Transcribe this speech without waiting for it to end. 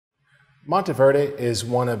Monteverde is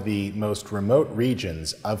one of the most remote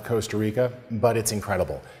regions of Costa Rica, but it's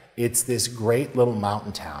incredible. It's this great little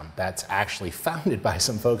mountain town that's actually founded by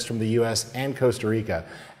some folks from the US and Costa Rica,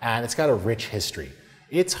 and it's got a rich history.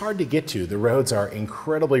 It's hard to get to. The roads are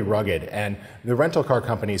incredibly rugged, and the rental car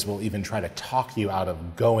companies will even try to talk you out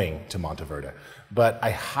of going to Monteverde. But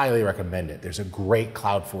I highly recommend it. There's a great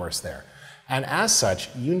cloud forest there. And as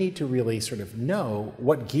such, you need to really sort of know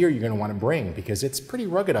what gear you're going to want to bring, because it's pretty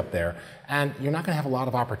rugged up there, and you're not going to have a lot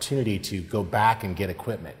of opportunity to go back and get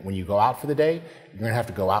equipment. When you go out for the day, you're going to have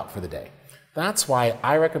to go out for the day. That's why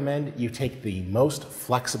I recommend you take the most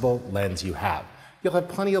flexible lens you have. You'll have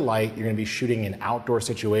plenty of light. You're going to be shooting in outdoor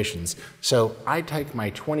situations. So I take my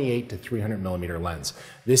 28 to 300 millimeter lens.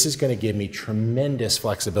 This is going to give me tremendous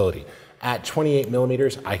flexibility. At 28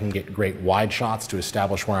 millimeters, I can get great wide shots to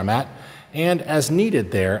establish where I'm at. And as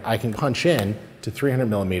needed there, I can punch in to 300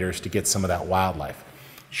 millimeters to get some of that wildlife.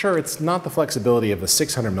 Sure, it's not the flexibility of a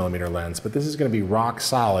 600 millimeter lens, but this is going to be rock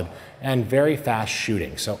solid and very fast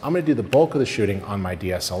shooting. So I'm going to do the bulk of the shooting on my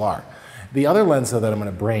DSLR. The other lens, though, that I'm going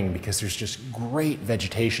to bring, because there's just great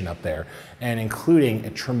vegetation up there, and including a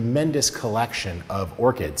tremendous collection of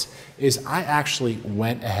orchids, is I actually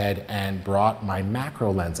went ahead and brought my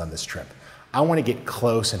macro lens on this trip. I want to get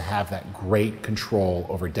close and have that great control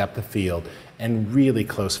over depth of field and really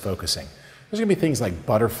close focusing. There's going to be things like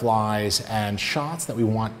butterflies and shots that we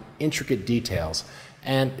want intricate details,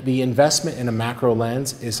 and the investment in a macro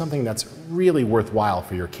lens is something that's really worthwhile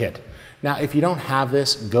for your kit. Now, if you don't have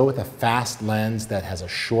this, go with a fast lens that has a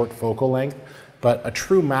short focal length, but a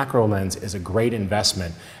true macro lens is a great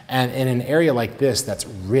investment. And in an area like this that's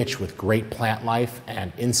rich with great plant life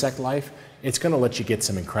and insect life, it's going to let you get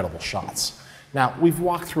some incredible shots. Now, we've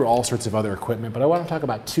walked through all sorts of other equipment, but I want to talk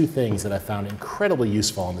about two things that I found incredibly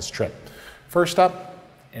useful on this trip. First up,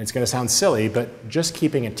 and it's going to sound silly, but just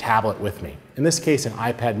keeping a tablet with me. In this case, an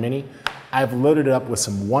iPad mini. I've loaded it up with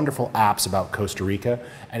some wonderful apps about Costa Rica,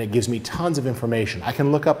 and it gives me tons of information. I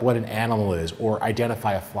can look up what an animal is or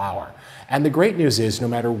identify a flower. And the great news is, no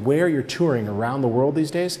matter where you're touring around the world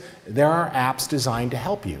these days, there are apps designed to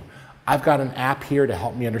help you. I've got an app here to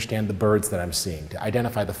help me understand the birds that I'm seeing, to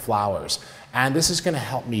identify the flowers. And this is going to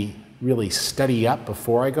help me really study up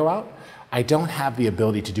before I go out. I don't have the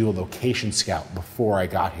ability to do a location scout before I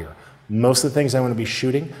got here. Most of the things I want to be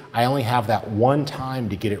shooting, I only have that one time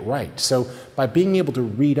to get it right. So by being able to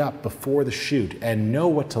read up before the shoot and know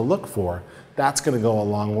what to look for, that's going to go a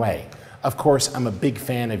long way. Of course, I'm a big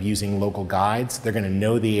fan of using local guides. They're going to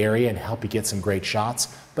know the area and help you get some great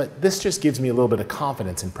shots, but this just gives me a little bit of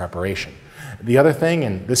confidence in preparation. The other thing,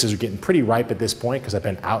 and this is getting pretty ripe at this point because I've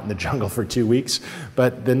been out in the jungle for 2 weeks,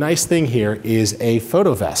 but the nice thing here is a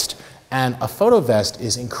photo vest. And a photo vest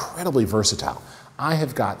is incredibly versatile. I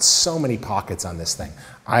have got so many pockets on this thing.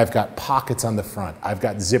 I've got pockets on the front. I've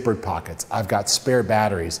got zippered pockets. I've got spare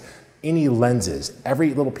batteries, any lenses,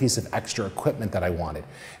 every little piece of extra equipment that I wanted.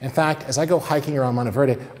 In fact, as I go hiking around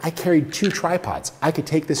Monteverde, I carried 2 tripods. I could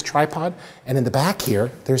take this tripod, and in the back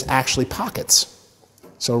here, there's actually pockets.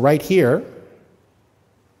 So right here,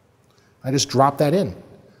 I just drop that in.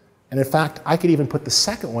 And in fact, I could even put the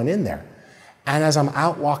second one in there. And as I'm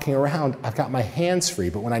out walking around, I've got my hands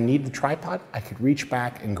free, but when I need the tripod, I could reach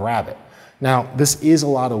back and grab it. Now, this is a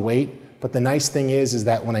lot of weight, but the nice thing is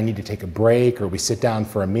that when I need to take a break or we sit down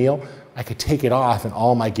for a meal, I could take it off and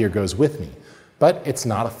all my gear goes with me. But it's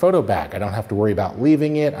not a photo bag. I don't have to worry about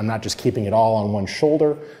leaving it. I'm not just keeping it all on one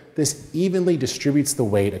shoulder. This evenly distributes the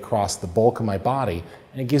weight across the bulk of my body,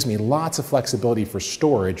 and it gives me lots of flexibility for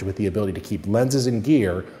storage with the ability to keep lenses and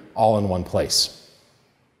gear all in one place.